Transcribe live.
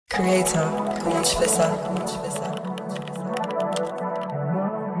Creator, comment tu fais ça?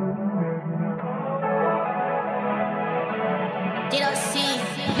 Did I see?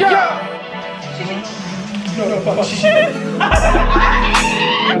 Yeah! No, fuck shit.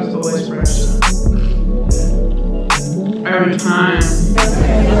 That's the way, every time.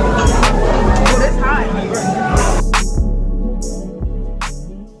 Oh, that's hot.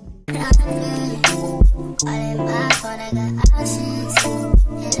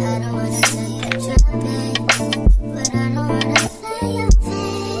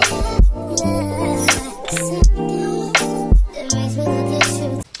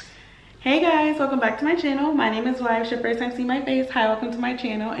 Hey guys, welcome back to my channel. My name is Wife. If your first time seeing my face, hi, welcome to my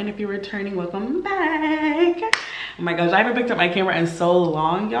channel. And if you're returning, welcome back. Oh my gosh, I haven't picked up my camera in so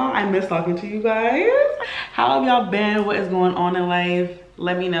long, y'all. I miss talking to you guys. How have y'all been? What is going on in life?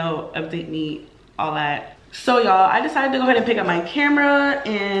 Let me know, update me, all that. So y'all, I decided to go ahead and pick up my camera,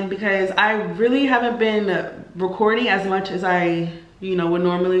 and because I really haven't been recording as much as I would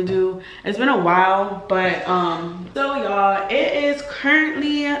normally do. It's been a while, but so y'all, it is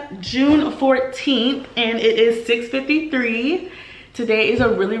currently June 14th and it is 6:53. Today is a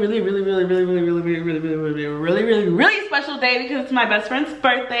really special day because it's my best friend's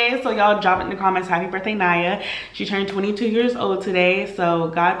birthday. So y'all drop it in the comments, happy birthday Naya. She turned 22 years old today, so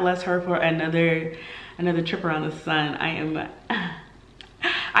God bless her for another trip around the sun. I feel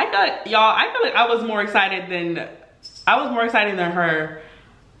like I was more excited than her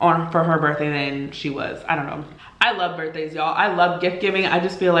for her birthday than she was. I don't know. I love birthdays, y'all. I love gift giving. I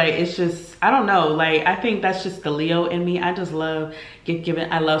just feel like it's just, I don't know, like I think that's just the Leo in me. I just love gift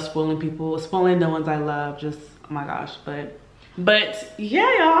giving. I love spoiling people, spoiling the ones I love. Just, oh my gosh. But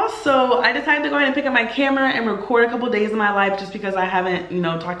yeah, y'all, so I decided to go ahead and pick up my camera and record a couple days of my life just because I haven't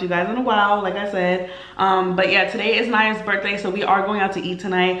talked to you guys in a while, like I said. But yeah, today is Naya's birthday, so we are going out to eat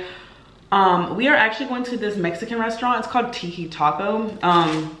tonight. We are actually going to this Mexican restaurant. It's called Tiki Taco.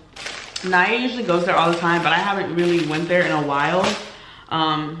 Naya usually goes there all the time, but I haven't really went there in a while.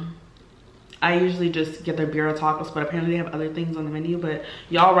 I usually just get their birria tacos, but apparently they have other things on the menu. But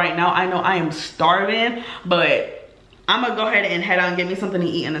y'all, right now, I know I am starving, but I'm gonna go ahead and head out and get me something to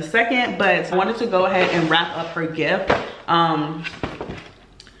eat in a second. But I wanted to go ahead and wrap up her gift. I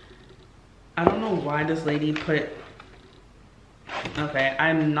don't know why this lady put, okay,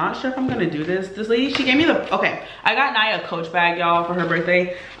 I'm not sure if I'm gonna do this. This lady, she gave me okay, I got Naya a Coach bag, y'all, for her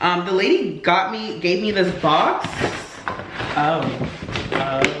birthday. The lady gave me this box.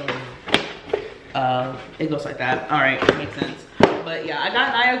 It goes like that. All right, makes sense. But yeah, I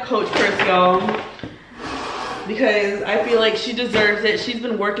got Naya a Coach purse, y'all, because I feel like she deserves it. She's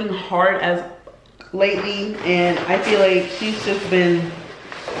been working hard as lately, and I feel like she's just been,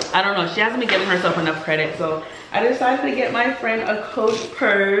 I don't know, she hasn't been giving herself enough credit. So I decided to get my friend a Coach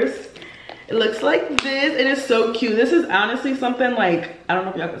purse. It looks like this. It is so cute. This is honestly something like, I don't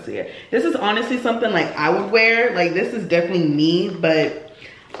know if y'all can see it. This is honestly something like I would wear. Like, this is definitely me, but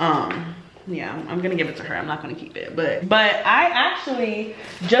yeah, I'm gonna give it to her. I'm not gonna keep it, but I actually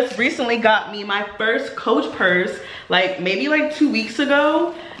just recently got me my first Coach purse, like maybe like 2 weeks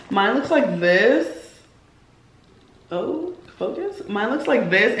ago. Mine looks like this. Oh, focus. Mine looks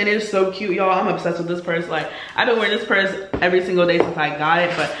like this, and it is so cute, y'all. I'm obsessed with this purse. Like, I've been wearing this purse every single day since I got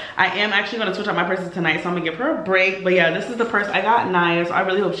it, but I am actually gonna switch out my purses tonight, so I'm gonna give her a break. But yeah, this is the purse I got Naya, so I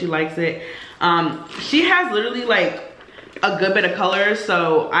really hope she likes it. She has literally like a good bit of colors,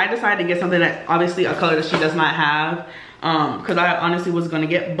 so I decided to get something that, obviously a color that she does not have, because I honestly was gonna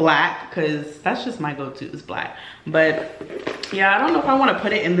get black, because that's just my go-to is black. But yeah, I don't know if I want to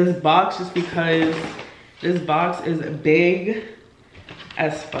put it in this box just because this box is big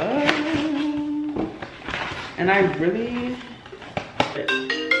as fuck, and I really,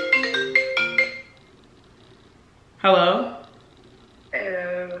 hello?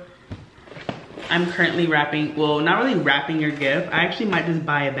 Hello. I'm currently wrapping, well, not really wrapping your gift. I actually might just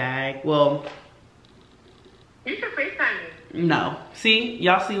buy a bag. Well, You should FaceTime me. no. See?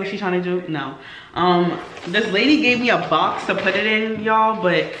 Y'all see what she's trying to do? No. This lady gave me a box to put it in, y'all,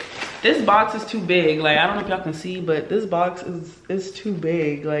 but this box is too big. Like, I don't know if y'all can see, but this box is too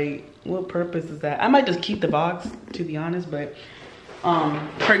big. Like, what purpose is that? I might just keep the box, to be honest, but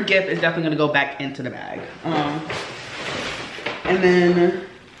her gift is definitely gonna go back into the bag. And then,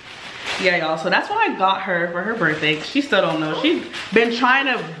 yeah, y'all, so that's what I got her for her birthday. She still don't know. She's been trying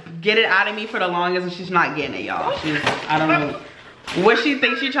to get it out of me for the longest, and she's not getting it, y'all. I don't know what she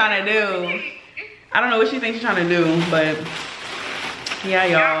thinks she's trying to do. I don't know what she thinks she's trying to do, but yeah,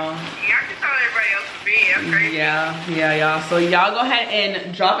 y'all. Y'all can tell everybody else for me. That's crazy. Yeah, y'all. So y'all go ahead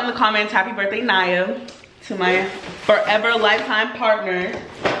and drop in the comments, happy birthday, Naya, to my forever lifetime partner.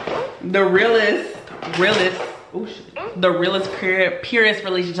 the realest, oh shit, the realest, purest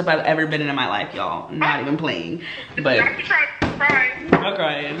relationship I've ever been in my life, y'all. Not even playing, but I'm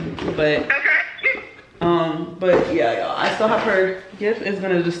crying, but yeah, y'all. I still have her gift. It's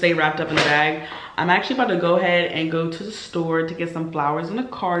gonna just stay wrapped up in the bag. I'm actually about to go ahead and go to the store to get some flowers and a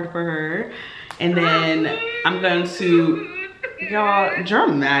card for her, and then I'm going to, y'all,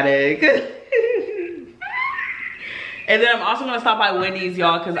 dramatic. And then I'm also gonna stop by Wendy's,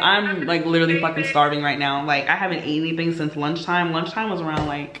 y'all, because I'm like literally fucking starving right now. Like, I haven't eaten anything since lunchtime. Lunchtime was around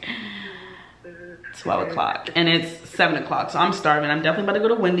like 12 o'clock and it's 7 o'clock, so I'm starving. I'm definitely about to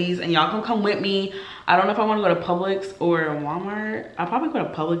go to Wendy's, and y'all can come with me. I don't know if I want to go to Publix or Walmart. I'll probably go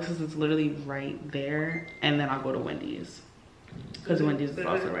to Publix because it's literally right there, and then I'll go to Wendy's because Wendy's is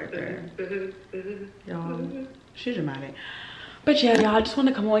also right there. Y'all, she's dramatic. But yeah, y'all, I just want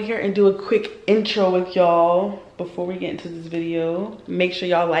to come on here and do a quick intro with y'all before we get into this video. Make sure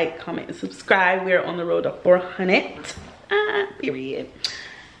y'all like, comment, and subscribe. We're on the road to 400, period.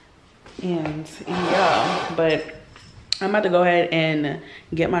 And yeah, but I'm about to go ahead and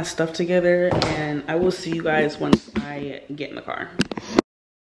get my stuff together, and I will see you guys once I get in the car.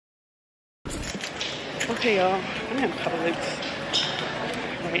 Okay, y'all, I'm in Publix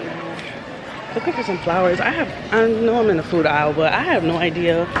right now, looking for some flowers. I know I'm in the food aisle, but I have no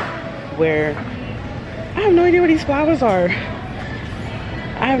idea where these flowers are.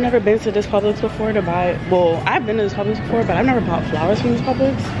 I have never been to this Publix before to buy, well, I've been to this Publix before, but I've never bought flowers from this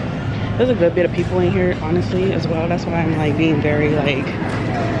Publix. There's a good bit of people in here, honestly, as well. That's why I'm like being very like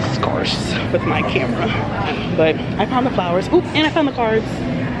scarce with my camera. But I found the flowers. Oop, and I found the cards.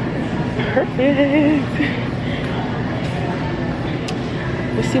 Perfect.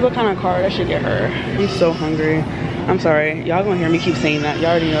 Let's see what kind of card I should get her. I'm so hungry. I'm sorry, y'all gonna hear me keep saying that.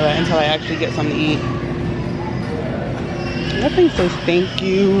 Y'all already know that until I actually get something to eat. Nothing says thank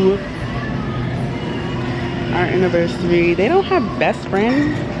you. Our anniversary. They don't have best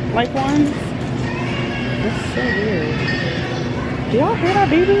friend like ones. That's so weird. Do y'all hear that,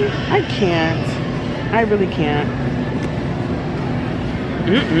 baby? I can't. I really can't.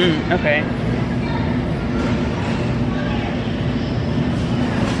 Okay.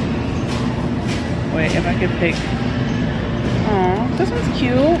 Wait, if I could pick. Oh, this one's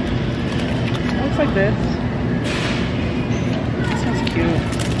cute. It looks like this. This one's cute.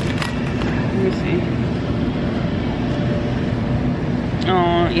 Let me see.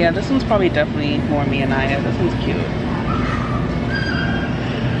 Oh, yeah, this one's probably definitely more me and Naya. This one's cute.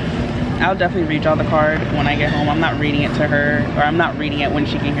 I'll definitely read y'all the card when I get home. I'm not reading it to her, or I'm not reading it when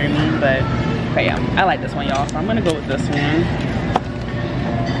she can hear me, but okay, yeah, I like this one, y'all, so I'm gonna go with this one.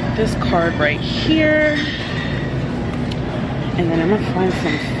 This card right here. And then I'm gonna find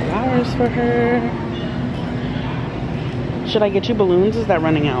some flowers for her. Should I get you balloons? Is that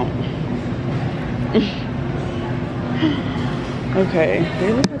running out? Okay,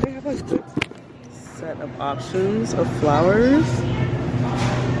 they look like they have a good set of options of flowers.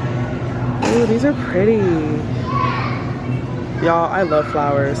 Ooh, these are pretty. Y'all, I love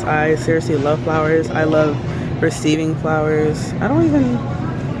flowers. I seriously love flowers. I love receiving flowers. I don't even,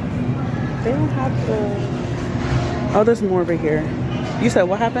 they don't have the, oh, there's more over here. You said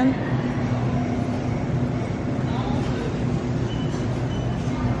what happened?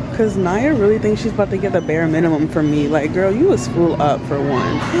 Because Naya really thinks she's about to get the bare minimum from me. Like, girl, you was full up for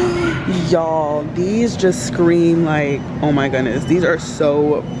one. Y'all, these just scream like, oh my goodness, these are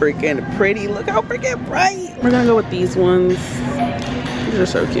so freaking pretty. Look how freaking bright. We're gonna go with these ones. These are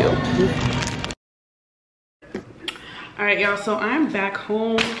so cute. All right, y'all, so I'm back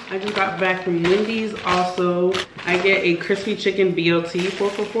home. I just got back from Wendy's. Also, I get a crispy chicken BLT 4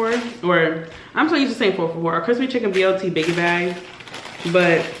 for 4, or I'm so used to saying 4 for 4, a crispy chicken BLT biggie bag,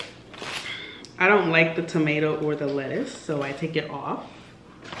 but I don't like the tomato or the lettuce, so I take it off.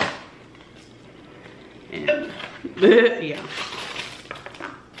 And yeah.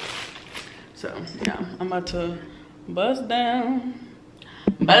 So yeah, I'm about to bust down,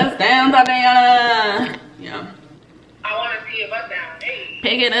 Tatiana. Yeah. I want to see a bust down. Hey.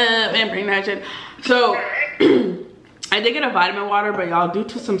 Pick it up and bring that shit. So I did get a vitamin water, but y'all, due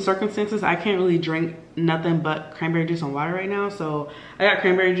to some circumstances, I can't really drink nothing but cranberry juice and water right now. So I got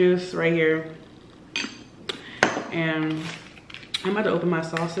cranberry juice right here. And I'm about to open my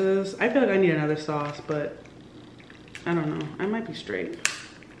sauces. I feel like I need another sauce, but I don't know. I might be straight.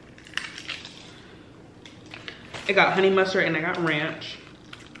 I got honey mustard and I got ranch.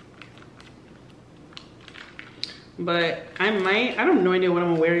 But I don't have no idea what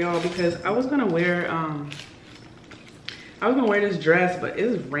I'm gonna wear, y'all, because I was gonna wear this dress, but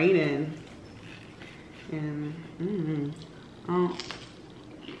it's raining. And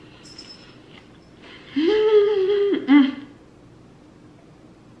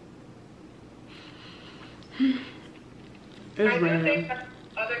It's I do raining. think that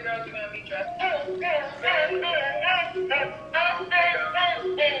other girls are gonna be dressed.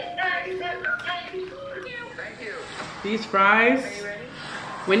 Thank you. These fries, Are you ready?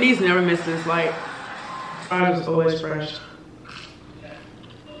 Wendy's never misses. Like, fries is always fresh.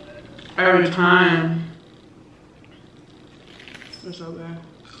 Every time. They're so good.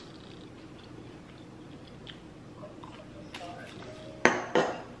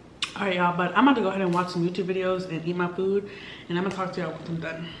 Alright, y'all, but I'm about to go ahead and watch some YouTube videos and eat my food, and I'm gonna talk to y'all once I'm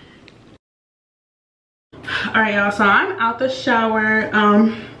done. Alright, y'all, so I'm out the shower.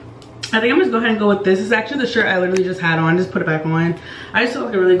 I think I'm just go ahead and go with this. This is actually the shirt I literally just had on. Just put it back on. I just took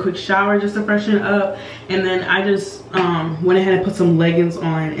like a really quick shower just to freshen up, and then I just went ahead and put some leggings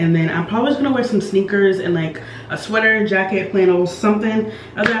on, and then I'm probably just gonna wear some sneakers and like a sweater, jacket, flannels, something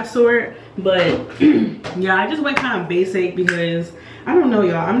of that sort. But yeah, I just went kind of basic because I don't know,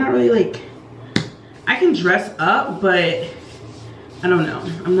 y'all, I'm not really like, I can dress up, but I don't know,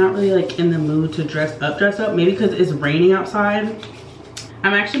 I'm not really like in the mood to dress up, maybe because it's raining outside.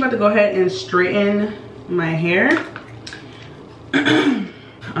 I'm actually about to go ahead and straighten my hair.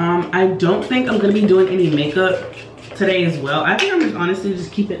 I don't think I'm gonna be doing any makeup today as well. I think I'm just honestly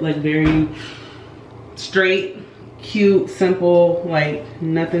just keep it like very straight, cute, simple, like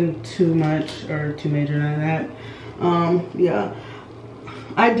nothing too much or too major, none of that. Yeah,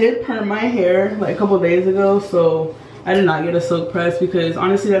 I did perm my hair like a couple days ago, so I did not get a silk press because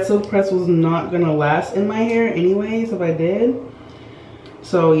honestly that silk press was not gonna last in my hair anyways if I did.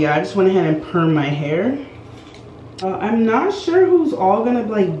 So yeah, I just went ahead and permed my hair. I'm not sure who's all gonna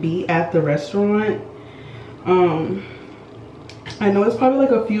like be at the restaurant. I know it's probably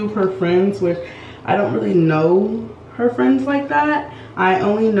like a few of her friends, which I don't really know her friends like that. I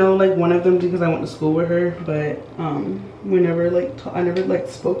only know like one of them because I went to school with her, but we never like I never like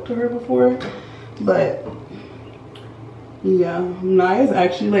spoke to her before. But yeah, Naya's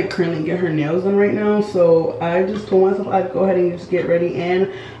actually like currently getting her nails done right now, so I just told myself I'd go ahead and just get ready,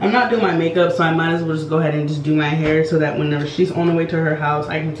 and I'm not doing my makeup, so I might as well just go ahead and just do my hair so that whenever she's on the way to her house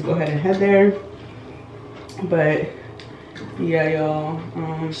I can just go ahead and head there. But yeah, y'all,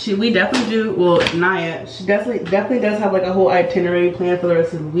 we definitely do, well, Naya, she definitely does have like a whole itinerary planned for the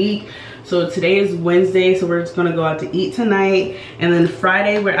rest of the week. So today is Wednesday, so we're just gonna go out to eat tonight, and then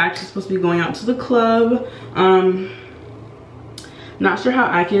Friday we're actually supposed to be going out to the club. Not sure how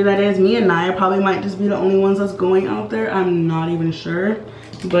accurate that is. Me and Naya probably might just be the only ones that's going out there. I'm not even sure.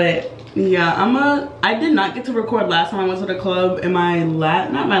 But yeah, I did not get to record last time I went to the club in my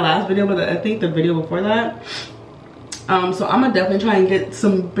not my last video, but I think the video before that. So I'm gonna definitely try and get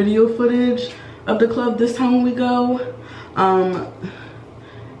some video footage of the club this time when we go.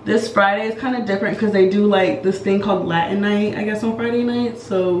 This Friday is kind of different because they do like this thing called Latin night, I guess, on Friday night.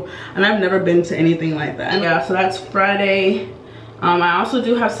 So, and I've never been to anything like that. Yeah, so that's Friday. I also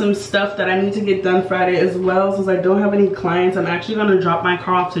do have some stuff that I need to get done Friday as well. Since I don't have any clients, I'm actually going to drop my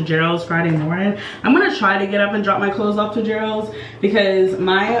car off to Gerald's Friday morning. I'm going to try to get up and drop my clothes off to Gerald's because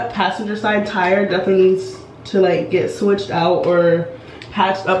my passenger side tire definitely needs to like get switched out or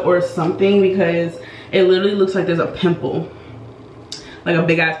patched up or something, because it literally looks like there's a pimple, like a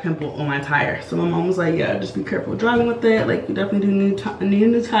big ass pimple on my tire. So my mom was like, yeah, just be careful driving with it, like you definitely do need a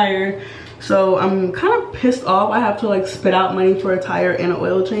new tire. So I'm kind of pissed off I have to like spit out money for a tire and an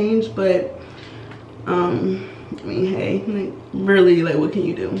oil change, but I mean, hey, like really, like what can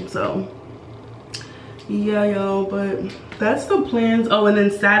you do? So yeah, y'all, but that's the plans. Oh, and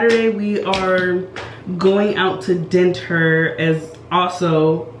then Saturday we are going out to dinner as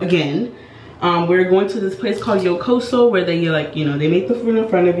also again. We're going to this place called Yokoso where they like, you know, they make the food in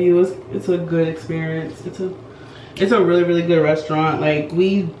front of you. It's a good experience. It's a really, really good restaurant. Like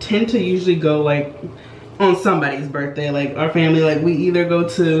we tend to usually go like on somebody's birthday, like our family, like we either go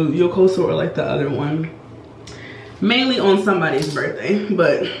to Yokoso or like the other one, mainly on somebody's birthday.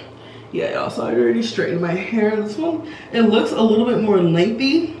 But yeah, y'all, so I already straightened my hair. This one, it looks a little bit more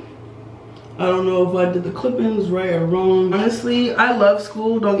lengthy. I don't know if I did the clip-ins right or wrong. Honestly, I love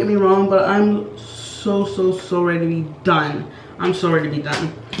school, don't get me wrong, but I'm so ready to be done. I'm so ready to be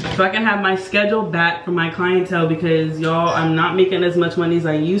done, so I can have my schedule back for my clientele, because y'all, I'm not making as much money as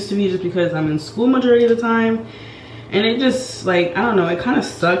I used to be just because I'm in school majority of the time. And it just like, I don't know, it kind of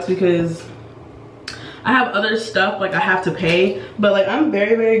sucks because I have other stuff like I have to pay, but like I'm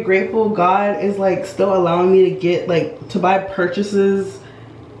very, very grateful God is like still allowing me to get like to buy purchases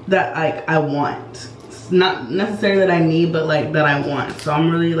that like I want. It's not necessarily that I need, but like that I want. So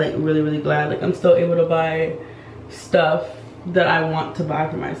I'm really like really glad like I'm still able to buy stuff that I want to buy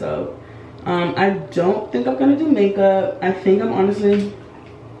for myself. I don't think I'm gonna do makeup. I think I'm honestly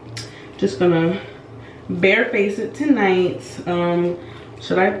just gonna bareface it tonight.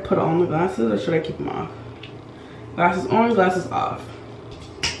 Should I put on the glasses or should I keep them off? Glasses on, glasses off.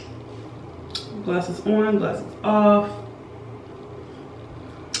 Glasses on, glasses off.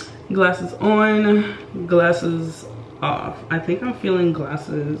 Glasses on, glasses off. I think I'm feeling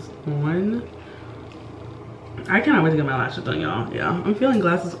glasses on. I cannot wait to get my lashes done, y'all. Yeah, I'm feeling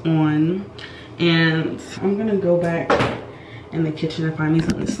glasses on. And I'm gonna go back in the kitchen and find me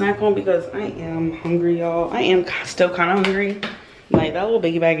something to snack on because I am hungry, y'all. I am still kind of hungry. Like, that little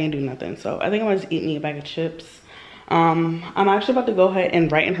biggie bag ain't do nothing. So I think I'm gonna just eat me a bag of chips. I'm actually about to go ahead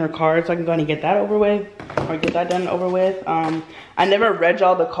and write in her card so I can go ahead and get that over with, or get that done over with. I never read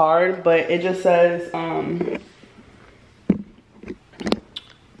y'all the card, but it just says, all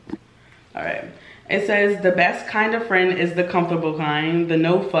right. It says, the best kind of friend is the comfortable kind, the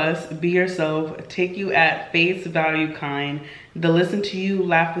no fuss, be yourself, take you at face value kind, the listen to you,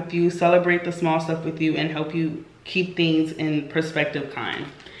 laugh with you, celebrate the small stuff with you, and help you keep things in perspective kind.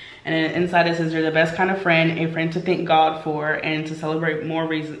 And then inside it says, you're the best kind of friend, a friend to thank God for, and to celebrate more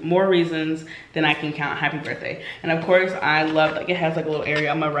reasons than I can count. Happy birthday. And of course, I love, like, it has like a little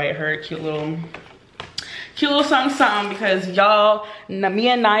area. I'm gonna write her a cute little something because y'all, me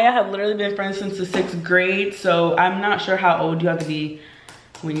and Naya have literally been friends since the 6th grade. So I'm not sure how old you have to be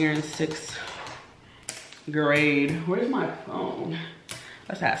when you're in 6th grade. Where's my phone?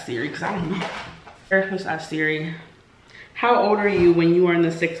 Let's ask Siri because I don't know. Let's ask Siri. How old are you when you were in the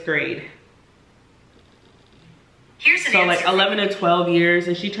 6th grade? Here's an so like 11 to 12 years,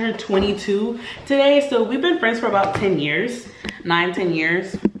 and she turned 22 today. So we've been friends for about 10 years, 9-10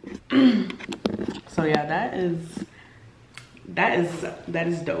 years. So yeah, that is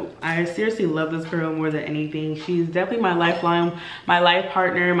dope. I seriously love this girl more than anything. She's definitely my lifeline, my life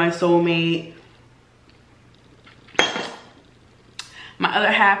partner, my soulmate, my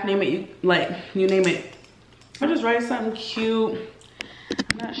other half. Name it, you name it. I just write something cute.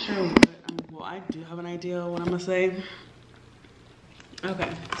 I'm not sure what well, I do have an idea of what I'm gonna say. Okay,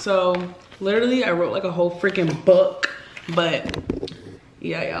 so literally I wrote like a whole freaking book, but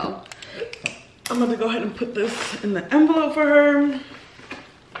yeah, y'all. I'm gonna go ahead and put this in the envelope for her.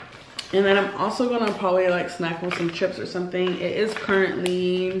 And then I'm also gonna probably like snack with some chips or something. It is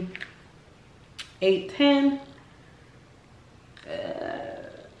currently 8:10.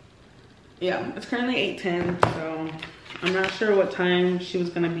 Yeah, it's currently 8:10, so I'm not sure what time she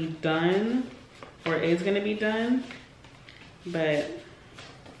was gonna be done or is gonna be done, but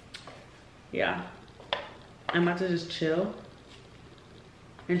yeah, I'm about to just chill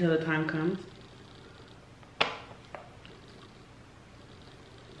until the time comes.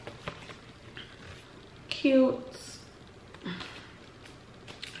 Cute.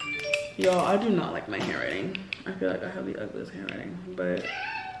 Y'all, I do not like my handwriting. I feel like I have the ugliest handwriting, but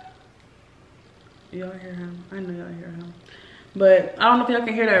y'all hear him. I know y'all hear him. But I don't know if y'all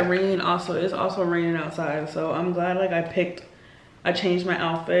can hear that rain also. It's also raining outside, so I'm glad like I changed my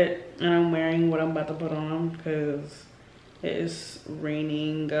outfit and I'm wearing what I'm about to put on because it is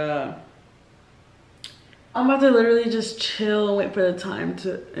raining. I'm about to literally just chill and wait for the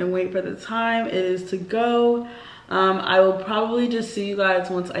time it is to go. I will probably just see you guys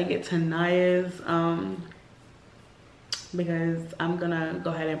once I get to Naya's, because I'm gonna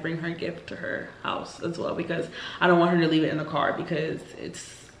go ahead and bring her gift to her house as well, because I don't want her to leave it in the car because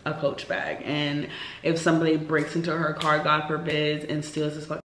it's a Coach bag, and if somebody breaks into her car, God forbid, and steals this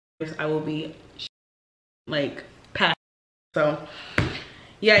fucking gift, I will be like packed. So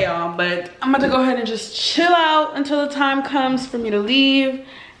yeah, y'all, but I'm about to go ahead and just chill out until the time comes for me to leave,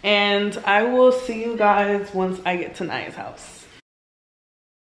 and I will see you guys once I get to Naya's house.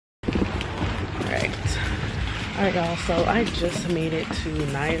 All right, y'all, so I just made it to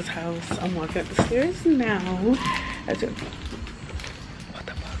Naya's house. I'm walking up the stairs now. What the fuck?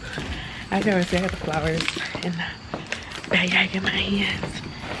 I can see I got the flowers in the bag in my hands.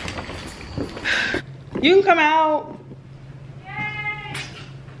 You can come out.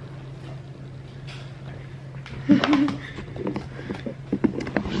 I'm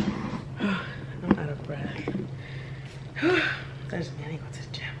out of breath. There's me. I need to go to the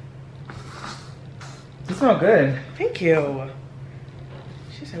gym. You smell good. Thank you.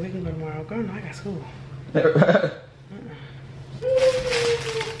 She said we can go tomorrow. Girl, no, I got school.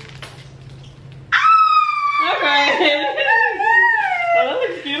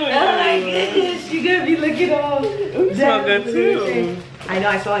 You gonna be looking all. You smell good too. I know,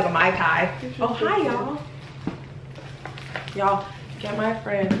 I smell like a Mai Tai. Oh, hi, y'all. Y'all, get my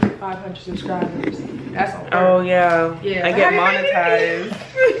friend 500 subscribers. That's all. Oh, yeah. Yeah. I get monetized.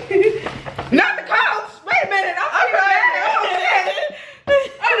 Not the coach! Wait a minute, I'm not the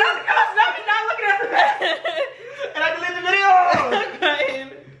coach! I'm not the coach! Not looking at the bed!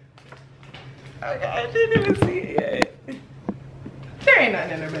 ain't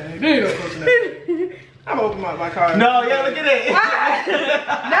nothing in there, man. There ain't no close enough. I'm gonna open my card. No, yeah, look at it. No,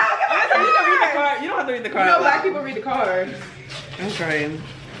 you can read the card. You don't have to read the card. You know, black people read the card. I'm trying.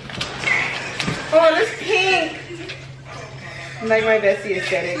 Oh, this pink. Like my bestie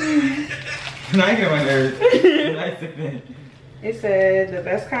aesthetic. Now I get my nerves. Nice to fit. It said, the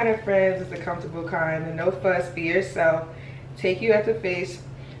best kind of friends is the comfortable kind, the no fuss, be yourself, take you at the face,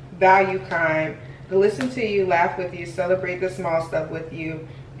 value kind, to listen to you, laugh with you, celebrate the small stuff with you,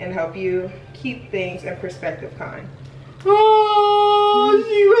 and help you keep things in perspective kind. Oh,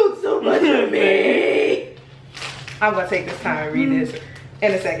 she wrote so much of me. I'm gonna take this time and read this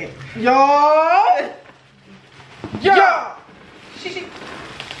in a second. Y'all! Y'all! She.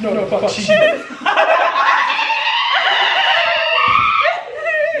 No, fuck she.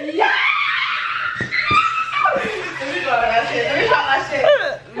 Yeah! Let me draw that shit.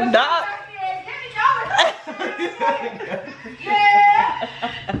 Stop.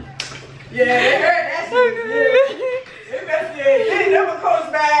 Yeah, they heard that shit. They never comes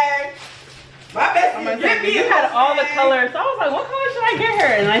back. My bestie, give me You had all the colors. So I was like, what color should I get her?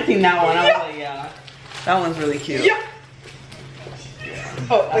 And I seen that one. I was like, yeah. That one's really cute. Yeah.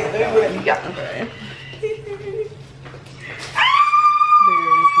 Oh, wait, let me put it. Yeah. Okay.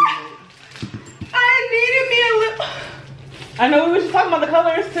 I needed me a lip. I know we were just talking about the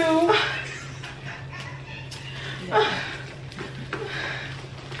colors too.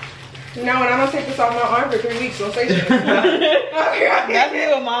 Now, and I'm gonna take this off my arm for 3 weeks, so say shit. That's me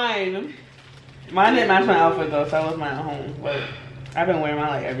with mine. Mine didn't match my outfit though, so I was mine at home. But I've been wearing mine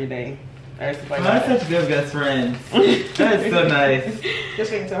like every day. I'm such good best friends. That is so nice.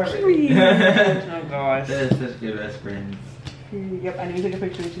 Just wait until her Oh gosh. That is such good best friends. Yep, I need to take a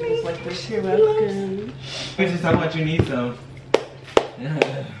picture of you just like this. You're welcome. We just talking about you need some.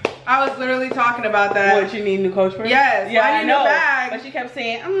 I was literally talking about that. What, you need new coach for? Yes, Yeah, I I need know. a bag. But she kept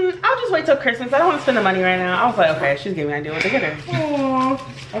saying, I'll just wait till Christmas. I don't want to spend the money right now. I was like, okay, she's giving me an idea what to get her. Aww.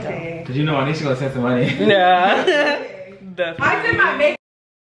 Okay. Cause you know Anisha gonna send some money. Yeah. I did my makeup.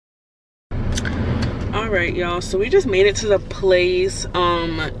 Alright, y'all, so we just made it to the place.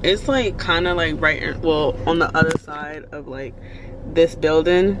 It's like kind of like on the other side of like this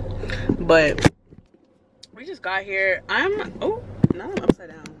building, but we just got here. I'm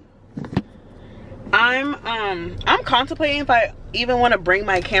upside down. I'm contemplating if I even want to bring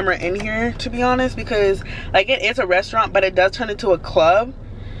my camera in here, to be honest, because like it is a restaurant, but it does turn into a club.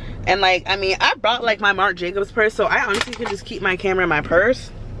 And like, I mean, I brought like my Marc Jacobs purse, so I honestly could just keep my camera in my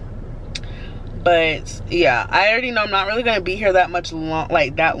purse. But yeah, I already know I'm not really gonna be here that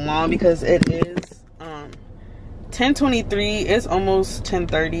long because it is 10:23. It's almost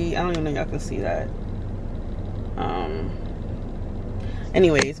 10:30. I don't even know if y'all can see that.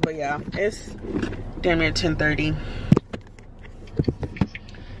 Anyways, but yeah, it's damn near 10:30.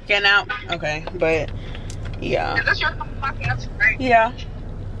 Getting out? Okay, but yeah. Is this your podcast, right? Yeah.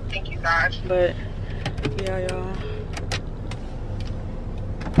 Thank you, God. But yeah, y'all.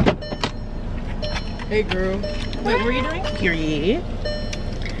 Hey, girl. Wait, what are you doing? Period.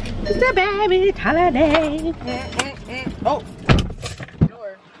 It's the baby holiday. Oh.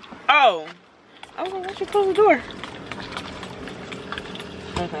 Door. Oh. I was like, why should you close the door?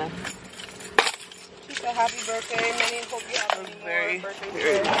 Okay. She said, happy birthday. Many hope you have many Very, more birthdays.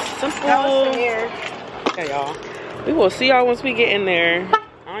 very simple. That was from here. Okay, y'all. We will see y'all once we get in there.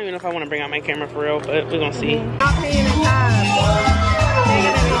 I don't even know if I want to bring out my camera for real, but we're gonna see. Not paying in time.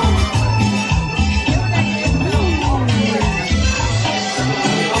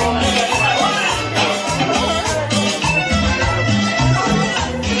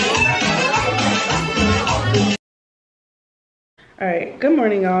 All right, good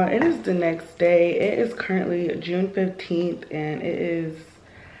morning, y'all. It is the next day. It is currently June 15th and it is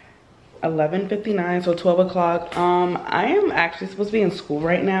 11:59, so 12 o'clock. I am actually supposed to be in school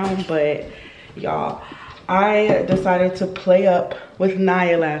right now, but y'all, I decided to play up with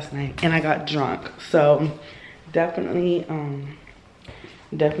Naya last night and I got drunk. So definitely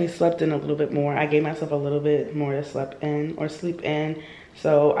slept in a little bit more. I gave myself a little bit more to sleep in.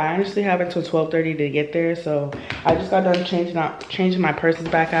 So I honestly have until 12:30 to get there. So I just got done changing my purses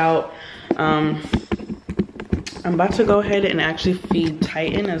back out. I'm about to go ahead and actually feed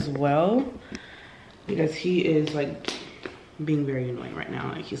Titan as well, because he is like being very annoying right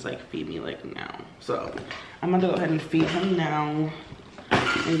now. Like he's like, feed me like now. So I'm gonna go ahead and feed him now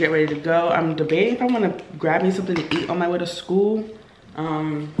and get ready to go. I'm debating if I want to grab me something to eat on my way to school. I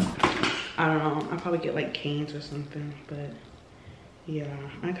don't know. I'll probably get like Cane's or something, but yeah,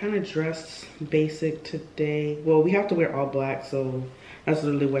 I kind of dressed basic today. Well, we have to wear all black, so that's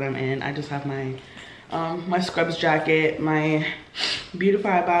literally what I'm in. I just have my my scrubs jacket, my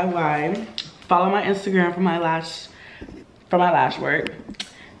Beautified by Y. Follow my Instagram for my lash work.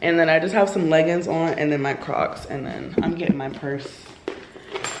 And then I just have some leggings on and then my Crocs, and then I'm getting my purse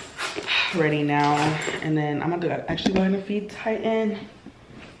ready now. And then I'm gonna actually go ahead and feed Titan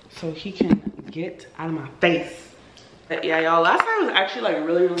so he can get out of my face. But yeah, y'all, last night was actually like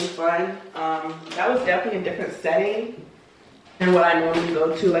really fun. That was definitely a different setting than what I normally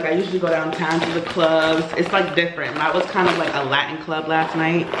go to. Like I usually go downtown to the clubs. It's like different. That was kind of like a Latin club last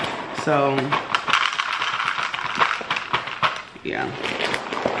night. So yeah.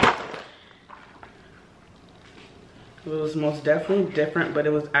 It was most definitely different, but it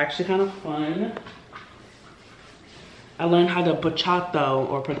was actually kind of fun. I learned how to bachata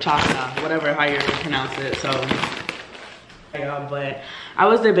or bachata, whatever how you pronounce it. So yeah, but I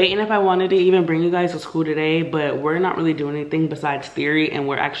was debating if I wanted to even bring you guys to school today, but we're not really doing anything besides theory, and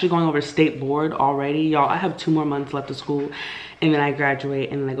we're actually going over state board already. Y'all, I have 2 more months left of school, and then I graduate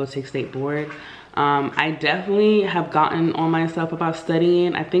and then I go take state board. I definitely have gotten on myself about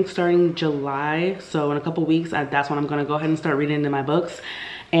studying, I think starting July. So in a couple weeks, that's when I'm gonna go ahead and start reading into my books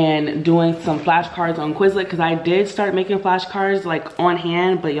and doing some flashcards on Quizlet, because I did start making flashcards like on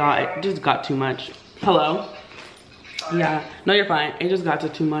hand, but y'all, it just got too much. Hello? Yeah, no, you're fine. It just got to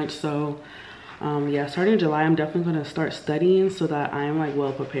too much. So yeah, starting in July, I'm definitely gonna start studying so that I'm like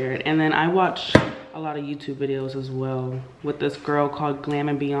well prepared. And then I watch a lot of YouTube videos as well with this girl called Glam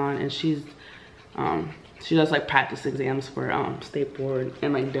and Beyond, and she does like practice exams for state board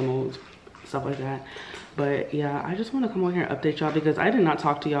and like demos, stuff like that. But yeah, I just want to come on here and update y'all because I did not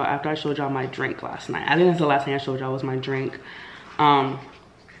talk to y'all after I showed y'all my drink last night. I think that's the last thing I showed y'all was my drink.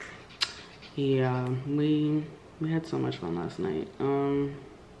 Yeah, we had so much fun last night.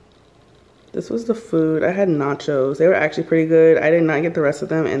 This was the food. I had nachos. They were actually pretty good. I did not get the rest of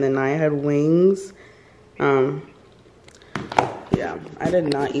them, and then I had wings. Yeah, I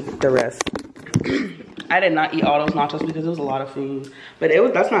did not eat the rest. I did not eat all those nachos because it was a lot of food. But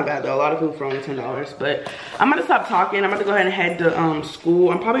that's not bad though. A lot of food for only $10. But I'm gonna stop talking. I'm gonna go ahead and head to school.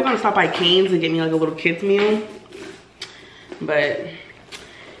 I'm probably gonna stop by Cane's and get me like a little kids meal. But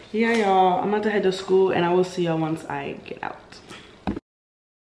yeah, y'all, I'm about to head to school, and I will see y'all once I get out.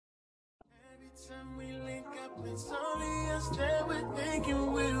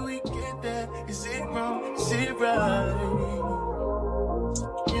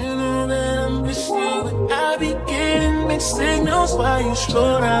 I be getting mixed signals while you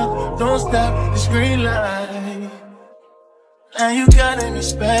scroll down. Don't stop, it's green light. Now you gotta be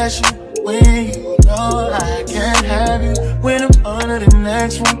special when you know I can't have you. When I'm under the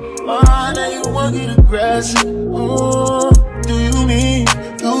next one, oh, now you want to get aggressive. Oh, do you mean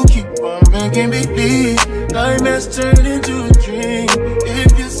you keep on making me believe nightmares turn into a dream?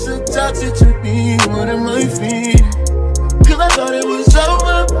 If you're so toxic to me, what am I feeling? Cause I thought it was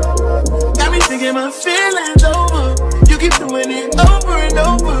over. Got me thinking my feelings over. You keep doing it over and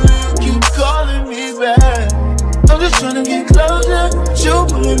over. You keep calling me back. I'm just trying to get closer. You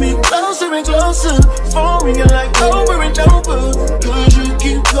pulling me closer and closer. Phone ringing like over and over. Cause you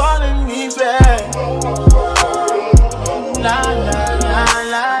keep calling me back. La la la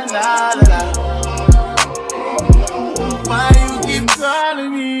la la la. Why you keep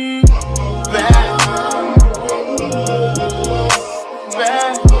calling me back?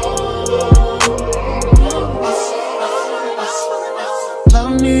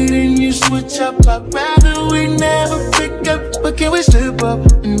 Love needing you switch up. I'd rather we never pick up, but can we slip up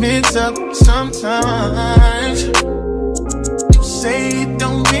and mix up sometimes? You say it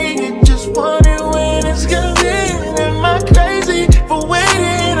don't mean it, just wondering when it's convenient. Am I crazy for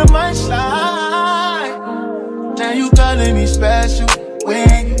waiting on my side? Now you calling me special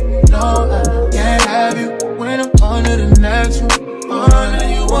when you know I can't have you. When I'm under the next one, oh, now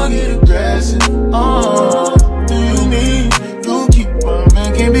you want to get aggressive. Oh, do you mean you keep on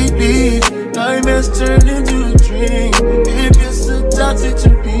making me believe nightmares turn into a dream? If you're so toxic to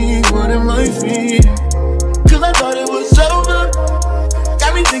me, what am I feeling? Cause I thought it was over.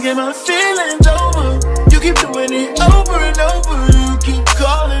 Got me thinking my feelings over. You keep doing it over and over. You keep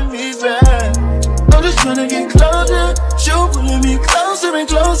calling me back. I'm just trying to get closer. You pulling me closer and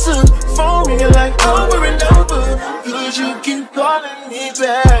closer. Phone ringing like over and over. Cause you keep calling me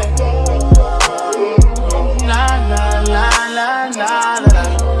back. La la la la la la.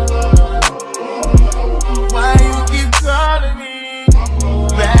 Why you keep calling me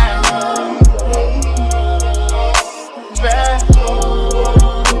back? Back.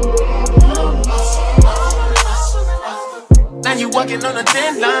 Now you walking on a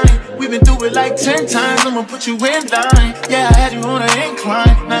thin line. We've been through it like 10 times. I'ma put you in line. Yeah, I had you on an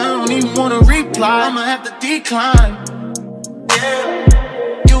incline. Now I don't even wanna reply. I'ma have to decline. Yeah.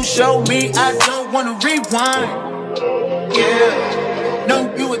 you showed me, I don't wanna rewind. Yeah,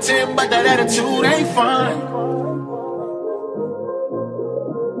 no, you a 10, but that attitude ain't fine.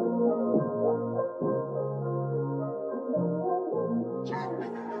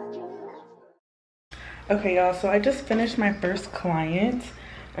 Okay, y'all, so I just finished my first client.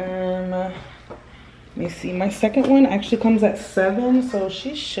 Let me see, my second one actually comes at 7, so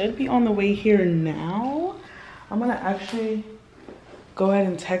she should be on the way here now. I'm gonna actually go ahead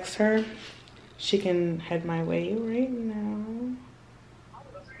and text her. She can head my way right now.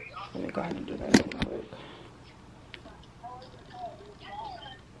 Let me go ahead and do that real quick.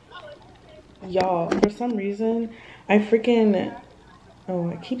 Y'all, for some reason, I freaking, oh,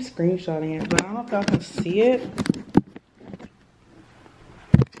 I keep screenshotting it, but I don't know if y'all can see it.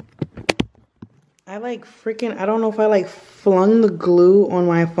 I like freaking, I don't know if I like flung the glue on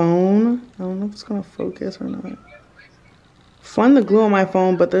my phone. I don't know if it's gonna focus or not. Flung the glue on my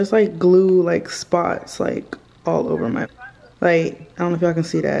phone, but there's like glue like spots like all over my, like, I don't know if y'all can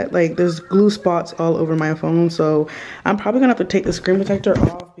see that. Like there's glue spots all over my phone. So I'm probably gonna have to take the screen protector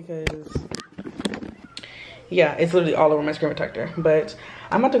off because, yeah, it's literally all over my screen protector. But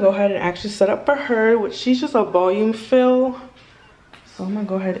I'm about to go ahead and actually set up for her, which she's just a volume fill. So I'm gonna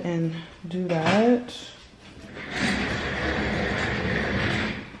go ahead and do that.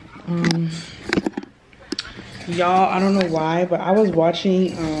 Y'all, I don't know why, but I was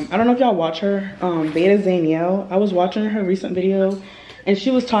watching, I don't know if y'all watch her, Beta Zaniel. I was watching her recent video and she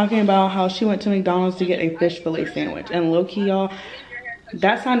was talking about how she went to McDonald's to get a fish fillet sandwich. And low-key, y'all,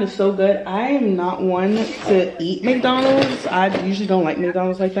 that sounded so good. I am not one to eat McDonald's. I usually don't like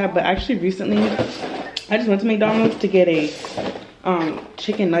McDonald's like that, but actually recently, I just went to McDonald's to get a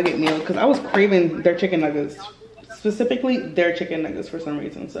chicken nugget meal because I was craving their chicken nuggets, specifically their chicken nuggets for some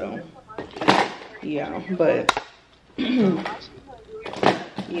reason. So yeah, but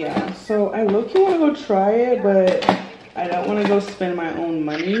yeah, so I low-key want to go try it, but I don't want to go spend my own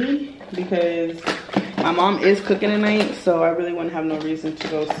money because my mom is cooking tonight, so I really wouldn't have no reason to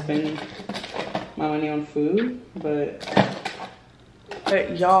go spend my money on food. But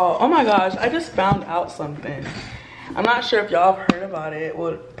y'all, oh my gosh, I just found out something. I'm not sure if y'all have heard about it.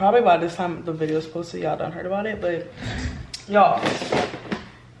 Well, probably by this time the video is posted, y'all done heard about it. But y'all,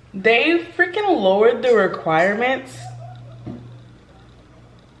 they freaking lowered the requirements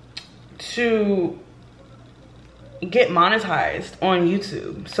to get monetized on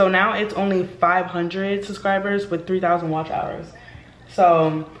YouTube. So now it's only 500 subscribers with 3,000 watch hours.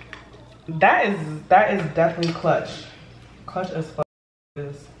 So that is definitely clutch as fuck.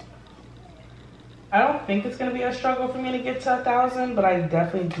 I don't think it's gonna be a struggle for me to get to 1,000, but I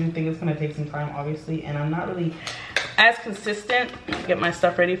definitely do think it's gonna take some time, obviously, and I'm not really as consistent. Get my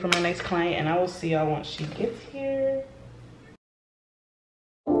stuff ready for my next client, and I will see y'all once she gets here.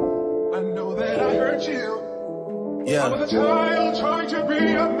 I know that I hurt you. Yeah. I was a child trying to be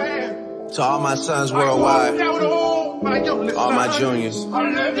a man. To all my sons worldwide, all my juniors,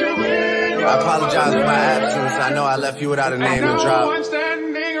 I apologize for my absence. I know I left you without a name to drop.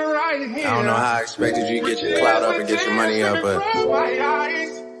 I don't know how I expected you to get your clout up and get your money up, but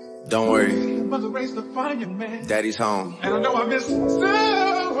don't worry, Daddy's home. And I know I missed so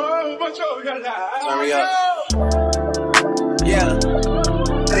much of your life. Turn me up. Yeah,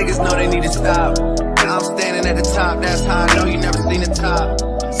 niggas know they need to stop. I'm standing at the top, that's how I know you never seen the top.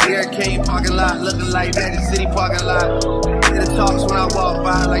 Sierra King parking lot, looking like Magic City parking lot. Hear the talks when I walk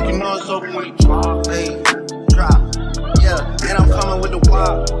by, like you know it's open when you drop. Hey, drop. Yeah, and I'm coming with the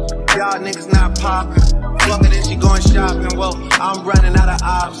wop. Y'all niggas not popping. Fuck it and she going shopping. Well, I'm running out of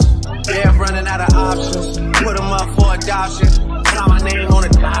options. Yeah, running out of options. Put them up for adoption. Sign my name on the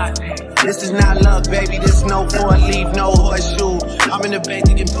dot. This is not luck, baby. This no four leaf, no horseshoe. I'm in the bank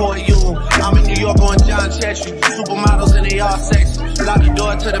to import you. I'm in New York on John Chetry. Supermodels and they all sexy. Lock the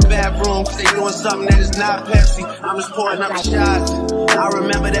door to the bathroom, cause they doing something that is not Pepsi. I'm just pouring up the shots. I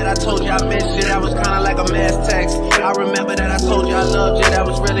remember that I told you I missed you. That was kinda like a mass text. I remember that I told you I loved you. That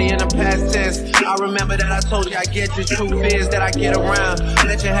was really in the past tense. I remember that I told you I get you. Truth is that I get around.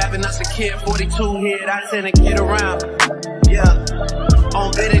 Bet you having us a kid, 42 here. I tend to get around. Yeah. On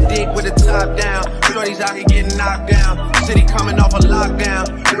Benedict with the top down. Shorties out here getting knocked down. City coming off a lockdown.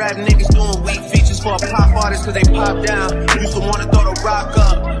 Rap niggas doing weak features for a pop artist cause they pop down. Used to wanna throw the rock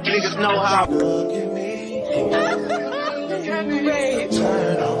up. Niggas know how. Look at me.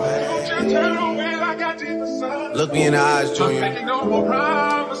 Look me in the eyes, Junior.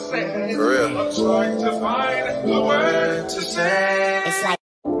 For real. It's like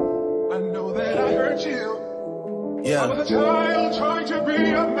I know that I hurt you. Yeah. I was a child trying to be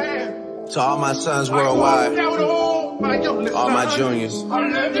a man. To all my sons worldwide, all my juniors.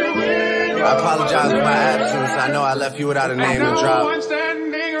 I apologize for my absence. I know I left you without a name to drop. I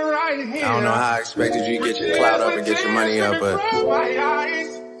don't know how I expected you to get your clout up and get your money up, but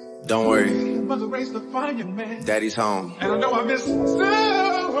don't worry. Daddy's home. And I know I miss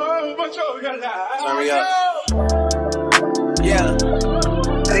so much of your life. Turn me up. Yeah.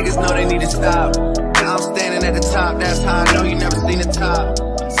 Niggas know they need to stop. I'm standing at the top. That's how I know you never seen the top.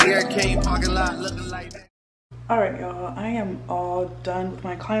 Sierra King parking lot looking like that. Alright, y'all, I am all done with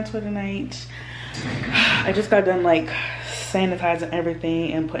my clients for tonight. I just got done like sanitizing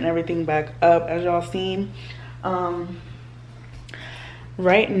everything and putting everything back up, as y'all seen.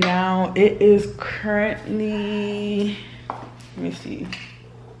 Right now it is currently, let me see,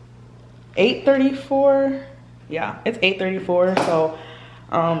 8:34. Yeah, it's 8:34. So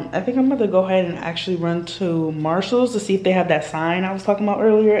I think I'm about to go ahead and actually run to Marshall's to see if they have that sign I was talking about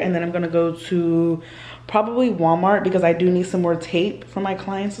earlier, and then I'm gonna go to probably Walmart because I do need some more tape for my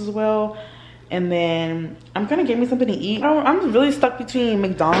clients as well. And then I'm gonna get me something to eat. I'm really stuck between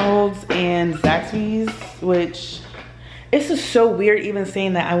McDonald's and Zaxby's, which it's just so weird even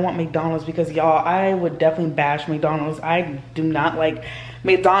saying that I want McDonald's because y'all, I would definitely bash McDonald's. I do not like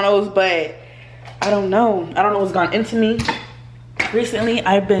McDonald's, but I don't know what's gone into me. Recently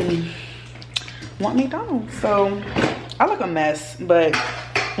I've been wanting McDonald's, so I look a mess. But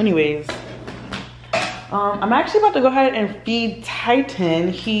anyways, I'm actually about to go ahead and feed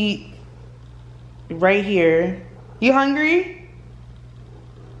Titan. He right here. You hungry?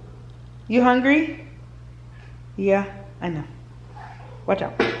 You hungry? Yeah, I know. Watch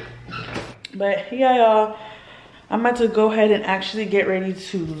out. But yeah, y'all, I'm about to go ahead and actually get ready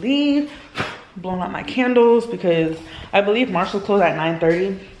to leave. Blowing out my candles because I believe Marshall closed at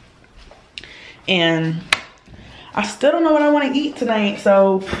 9:30, and I still don't know what I want to eat tonight,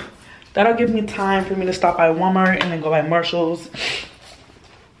 so that'll give me time for me to stop by Walmart and then go by Marshall's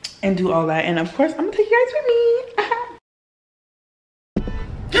and do all that. And of course, I'm gonna take you guys with me.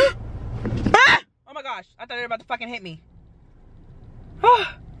 Ah! Oh my gosh, I thought they were about to fucking hit me. Oh,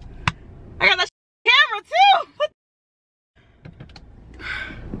 I got that camera too.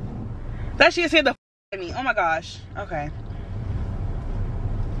 That shit scared the f out of me. Oh my gosh. Okay.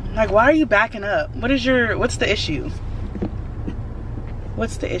 Like, why are you backing up? What's the issue?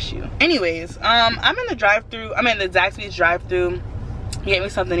 What's the issue? Anyways, I'm in the drive-thru. I'm in the Zaxby's drive-thru. Get me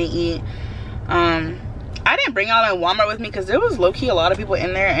something to eat. I didn't bring y'all in Walmart with me because there was low-key a lot of people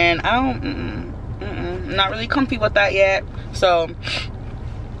in there, and I don't, not really comfy with that yet. So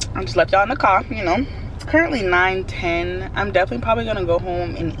I just left y'all in the car, you know. It's currently 9:10. I'm definitely probably gonna go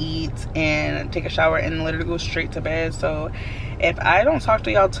home and eat and take a shower and literally go straight to bed. So if I don't talk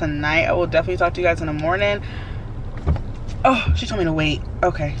to y'all tonight, I will definitely talk to you guys in the morning. Oh, she told me to wait.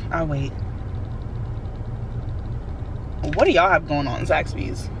 Okay, I'll wait. What do y'all have going on,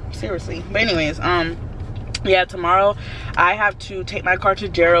 Zaxby's? Seriously. But anyways, yeah, tomorrow I have to take my car to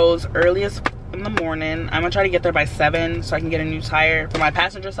Gerald's earliest in the morning. I'm gonna try to get there by 7 so I can get a new tire for my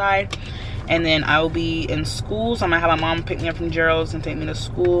passenger side. And then I will be in school, so I'm gonna have my mom pick me up from Gerald's and take me to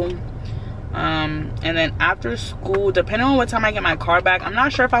school. And then after school, depending on what time I get my car back, I'm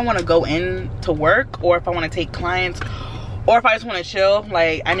not sure if I want to go in to work or if I want to take clients or if I just want to chill.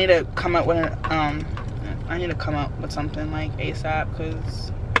 Like, I need to come up with something like ASAP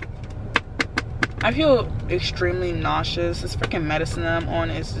because I feel extremely nauseous. This freaking medicine that I'm on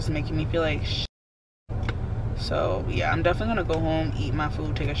is just making me feel like shit. So yeah, I'm definitely gonna go home, eat my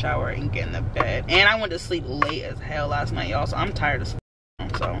food, take a shower, and get in the bed. And I went to sleep late as hell last night, y'all, so I'm tired of sleep.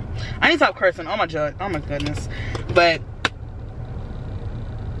 So I need to stop cursing. Oh my goodness. But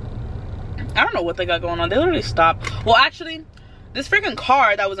I don't know what they got going on. They literally stopped. Well, actually, this freaking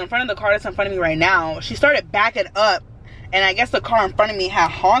car that was in front of the car that's in front of me right now, she started backing up, and I guess the car in front of me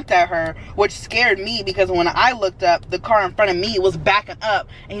had honked at her, which scared me because when I looked up, the car in front of me was backing up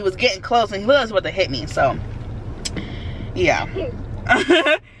and he was getting close and he was about to hit me. So yeah.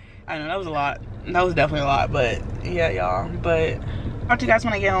 I know that was a lot. That was definitely a lot, but yeah, y'all. But I'll talk to you guys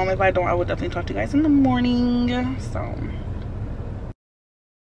when I get home. If I don't, I will definitely talk to you guys in the morning. So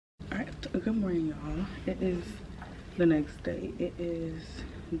alright, good morning, y'all. It is the next day. It is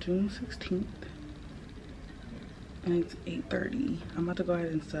June 16th and it's 8:30. I'm about to go ahead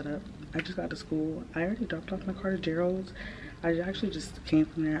and set up. I just got to school. I already dropped off my car to Gerald's. I actually just came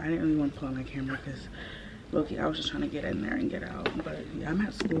from there. I didn't really want to put on my camera because low-key, I was just trying to get in there and get out. But yeah, I'm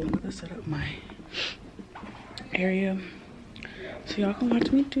at school. I'm about to set up my area so y'all can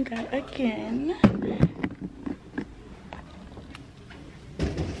watch me do that again.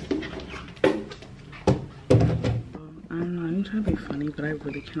 I don't know, I'm trying to be funny, but I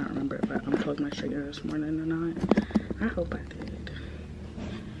really cannot remember if I'm closed my trigger this morning or not. I hope I did.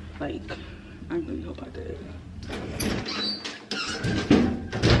 Like, I really hope I did.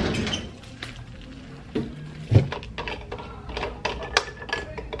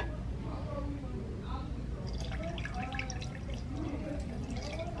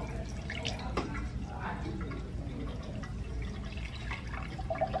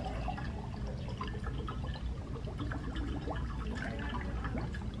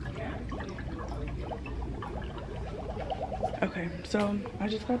 Okay, so I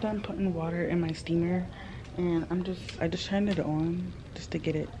just got done putting water in my steamer, and I just turned it on just to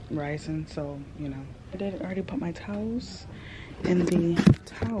get it rising. So, you know, I did already put my towels in the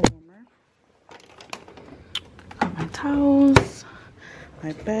towel warmer. Got my towels,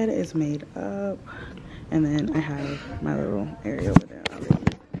 my bed is made up, and then I have my little area over there already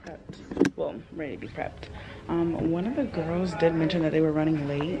prepped. Well, ready to be prepped. One of the girls did mention that they were running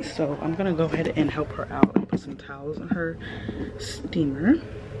late, so I'm gonna go ahead and help her out and put some towels in her steamer.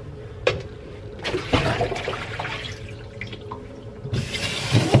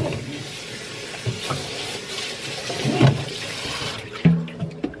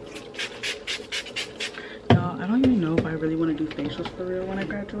 Y'all, I don't even know if I really want to do facials for real when I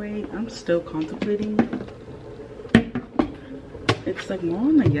graduate. I'm still contemplating. It's like more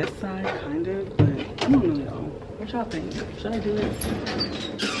on the yes side, kind of, but I don't know, y'all. What y'all think? Should I do it?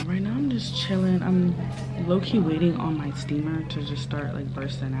 Right now, I'm just chilling. I'm low-key waiting on my steamer to just start like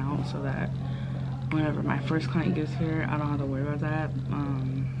bursting out, so that whenever my first client gets here, I don't have to worry about that.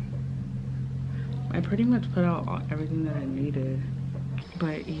 I pretty much put out everything that I needed.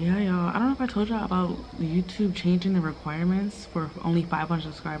 But yeah, y'all, I don't know if I told y'all about YouTube changing the requirements for only 500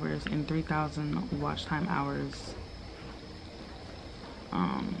 subscribers and 3,000 watch time hours.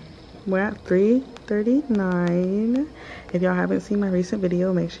 We're at 3:39. If y'all haven't seen my recent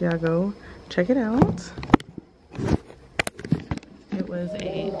video, make sure y'all go check it out. It was a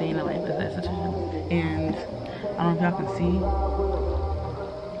day in the life as esthetician, and I don't know if y'all can see.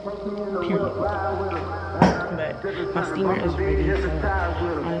 Period. But my steamer is ready, so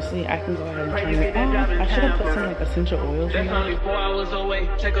honestly I can go ahead and turn it off. I should have put some like essential oils in there. 4 hours away,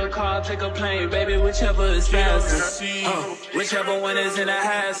 take a car, take a plane, baby, whichever is faster. Whichever one is in the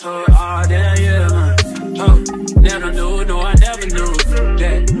hassle. Oh damn, yeah, man. Never knew, no, I never knew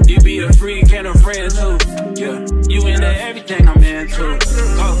that you be a freak and a friend too. Yeah, you into everything I'm into.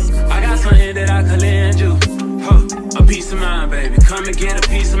 I got something that I could lend you. A piece of mind, baby, come and get a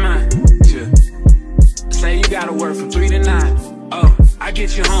piece of mind. Yeah. Say you gotta work from 3 to 9. Oh, I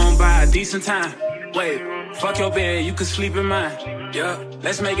get you home by a decent time. Wait, fuck your bed, you can sleep in mine. Yeah,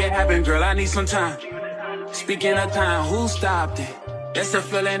 let's make it happen, girl, I need some time. Speaking of time, who stopped it? That's the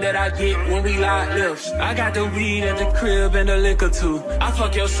feeling that I get when we lock lips. I got the weed at the crib and the liquor too. I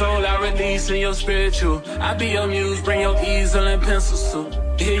fuck your soul, I release in your spiritual. I be your muse, bring your easel and pencils too.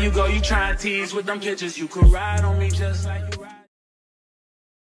 Here you go, you try and tease with them pictures. You could ride on me just like you ride.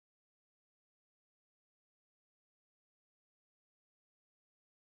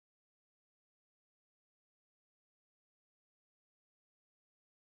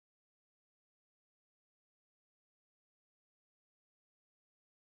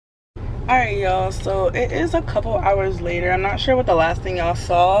 Alright y'all, so it is a couple hours later. I'm not sure what the last thing y'all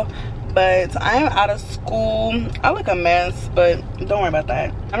saw, but I am out of school. I look a mess, but don't worry about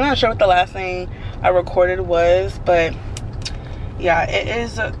that. I'm not sure what the last thing I recorded was, but yeah, it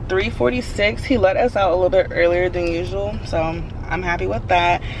is 3:46. He let us out a little bit earlier than usual, so I'm happy with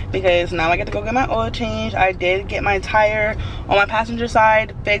that because now I get to go get my oil change. I did get my tire on my passenger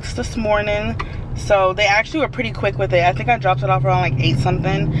side fixed this morning. So they actually were pretty quick with it. I think I dropped it off around like 8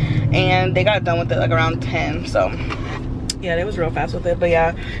 something and they got done with it like around 10. So yeah, they was real fast with it. But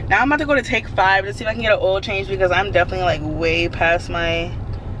yeah, now I'm about to go to Take 5 to see if I can get an oil change because I'm definitely like way past my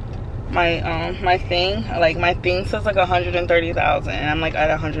thing. Like my thing says like 130,000 and I'm like at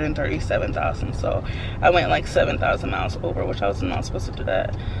 137,000. So I went like 7,000 miles over, which I was not supposed to do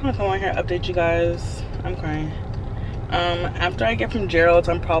that. I'm gonna come on here and update you guys. I'm crying. After I get from Gerald's,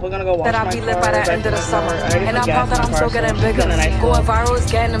 I'm probably gonna go wash my car. That I'll be lit by the end of the summer. And I thought that I'm still getting bigger. Going viral is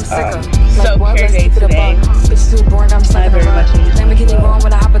getting them sicker. So crazy today. It's too boring, I'm stuck in a rut. Let me get it wrong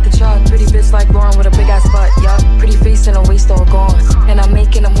when I hop at the truck. Pretty bitch like Lauren with a big ass butt, yup. Pretty face and a waist all gone. And I'm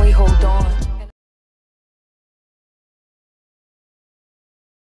making them wait, hold on.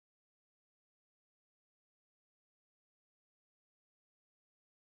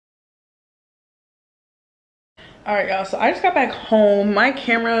 All right, y'all, so I just got back home. My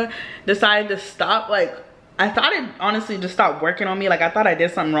camera decided to stop. Like, I thought it honestly just stopped working on me. Like, I thought I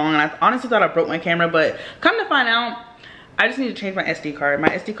did something wrong, and I honestly thought I broke my camera, but come to find out, I just need to change my SD card. My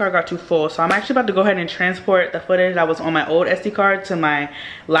SD card got too full, so I'm actually about to go ahead and transport the footage that was on my old SD card to my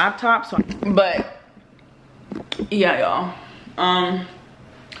laptop. So, but yeah, y'all.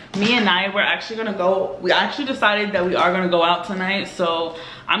 Me and Naya, we're actually gonna go. We actually decided that we are gonna go out tonight, so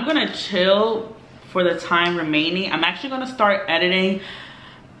I'm gonna chill for the time remaining. I'm actually gonna start editing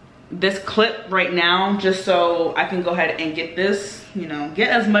this clip right now, just so I can go ahead and get this, you know, get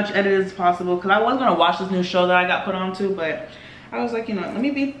as much edited as possible, because I was gonna watch this new show that I got put onto, but I was like, you know, let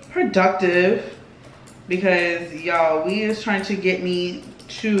me be productive, because y'all, we is trying to get me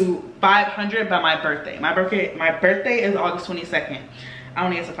to 500 by my birthday. My birthday is August 22nd. I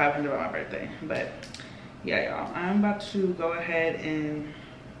don't need to 500 by my birthday, but yeah, y'all, I'm about to go ahead and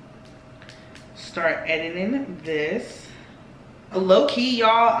start editing this. Low-key,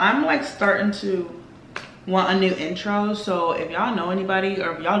 y'all, I'm like starting to want a new intro, so if y'all know anybody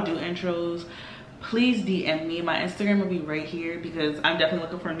or if y'all do intros, please DM me. My Instagram will be right here, because I'm definitely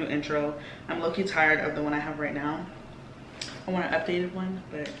looking for a new intro. I'm low-key tired of the one I have right now. I want an updated one,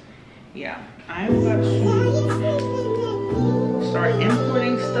 but yeah, I'm about to start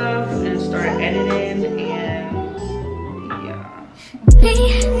importing stuff and start editing, and yeah.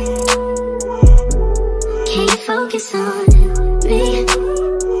 Can you focus on me? Baby,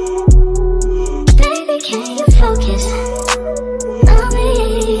 can you focus on me?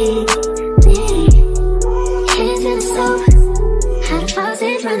 Hands in the stove, how the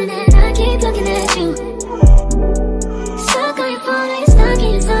faucet's running and I keep looking at you. Stuck on your phone, you're stuck in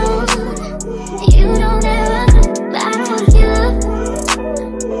your zone. You don't ever, but I don't wanna give up.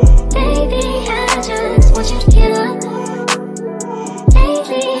 Baby, I just want you to get up.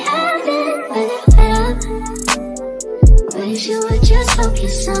 Lately, I've been a little fed up. Wish you would just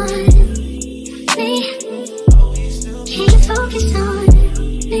focus on me. Can you focus on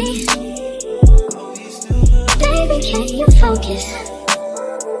me? Baby, can you focus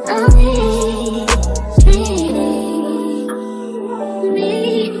on me?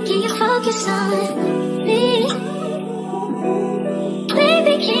 Can you focus on me?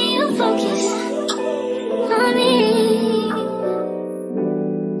 Baby, can you focus on me?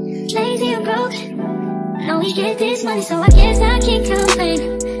 Lazy and broke, know we get this money, so I guess I can't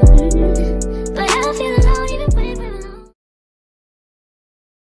complain. But I feel alone even when we're alone.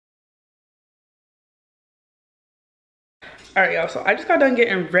 All right, y'all, so I just got done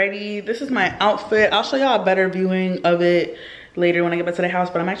getting ready. This is my outfit. I'll show y'all a better viewing of it later when I get back to the house,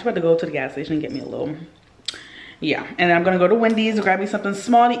 but I'm actually about to go to the gas station and get me a little, yeah, and I'm gonna go to Wendy's and grab me something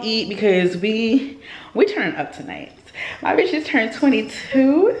small to eat, because we turning up tonight. My bitch just turned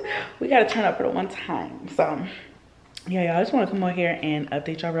 22. We gotta turn up for the one time. So yeah, y'all, I just want to come over here and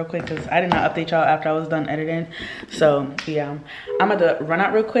update y'all real quick, because I did not update y'all after I was done editing. So yeah, I'm about to run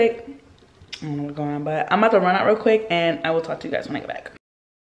out real quick. I don't know what's going on, but I'm about to run out real quick, and I will talk to you guys when I get back.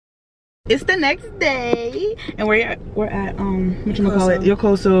 It's the next day, and we're at whatchamacallit,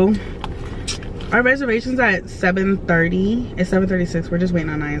 Yokoso. Our reservation's at 7:30. It's 7:36. We're just waiting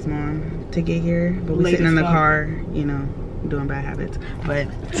on Naya's mom to get here, but we're sitting in the car, you know, doing bad habits. But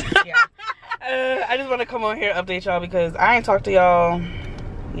yeah, I just want to come on here and update y'all, because I ain't talked to y'all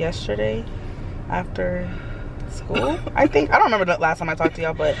yesterday after school. I don't remember the last time I talked to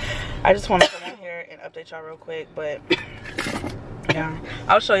y'all, but I just want to come on here and update y'all real quick. But yeah,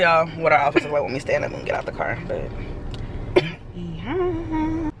 I'll show y'all what our outfits look like when we stand up and get out the car. But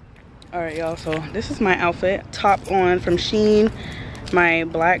yeah. All right, y'all, so this is my outfit. Top on from Shein, my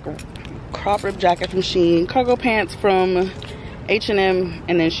black crop rib jacket from Shein, cargo pants from H&M,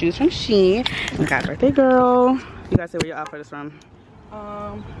 and then shoes from Shein. We got birthday girl. You guys say where your outfit is from.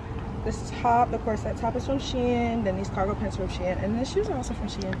 This top, the corset top is from Shein, then these cargo pants from Shein, and the shoes are also from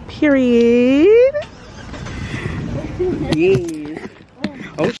Shein. Period. Yes.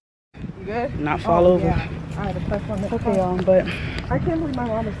 Oh, You good? not fall over. Yeah. I had to press on this. Okay, y'all, but I can't believe my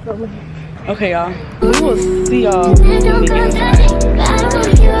mom is still living. okay, y'all. We will see y'all when we get inside.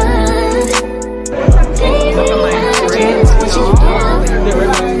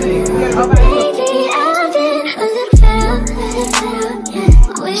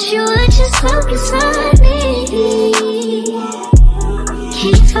 Wish you would just focus on me. Can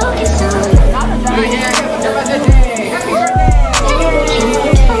you focus on me?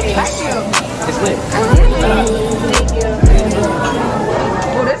 It's lit. Thank you.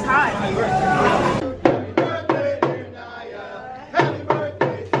 Oh, that's hot.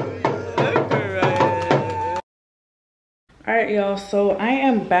 All right, y'all, so I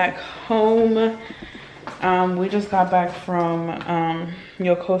am back home. We just got back from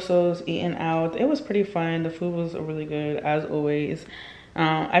Yokoso's eating out. It was pretty fun. The food was really good as always.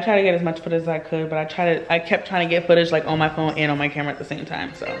 I tried to get as much footage as I could, but I kept trying to get footage like on my phone and on my camera at the same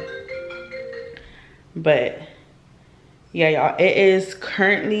time, so. But yeah, y'all, it is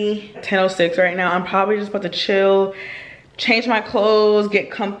currently 10:06 right now. I'm probably just about to chill, change my clothes,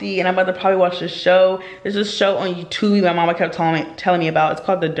 get comfy, and I'm about to probably watch this show. There's this show on YouTube my mama kept telling me about. It's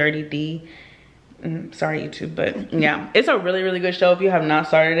called The Dirty D. Sorry, YouTube, but yeah, it's a really, really good show if you have not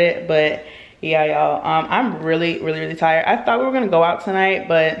started it. But yeah, y'all, I'm really, really, really tired. I thought we were gonna go out tonight,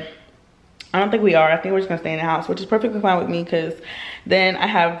 but I don't think we are. I think we're just gonna stay in the house, which is perfectly fine with me, because then I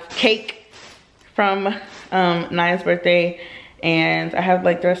have cake from Naya's birthday, and I have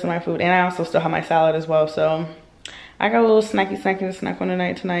like the rest of my food, and I also still have my salad as well. So I got a little snacky to snack on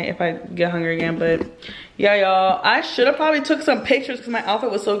tonight if I get hungry again. But yeah, y'all, I should have probably took some pictures because my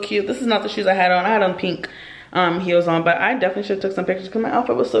outfit was so cute. This is not the shoes I had on. I had on pink heels on, but I definitely should have took some pictures because my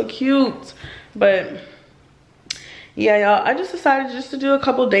outfit was so cute. But yeah, y'all, I just decided just to do a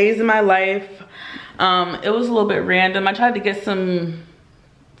couple days in my life. It was a little bit random. I tried to get some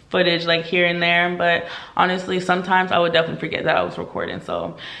footage like here and there, but honestly sometimes I would definitely forget that I was recording,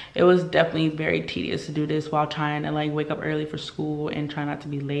 so it was definitely very tedious to do this while trying to like wake up early for school and try not to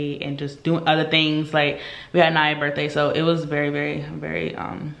be late and just doing other things. Like we had Naya's birthday, so it was very, very, very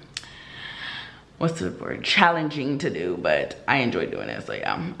what's the word, challenging to do, but I enjoyed doing it. So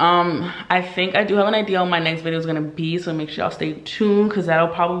yeah, I think I do have an idea on my next video is gonna be, so make sure y'all stay tuned because that'll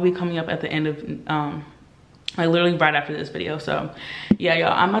probably be coming up at the end of like literally right after this video. So yeah,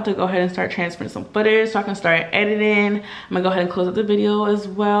 y'all, I'm about to go ahead and start transferring some footage so I can start editing. I'm gonna go ahead and close up the video as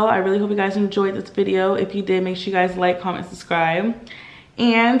well. I really hope you guys enjoyed this video. If you did, make sure you guys like, comment, subscribe,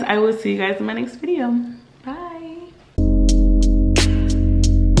 and I will see you guys in my next video.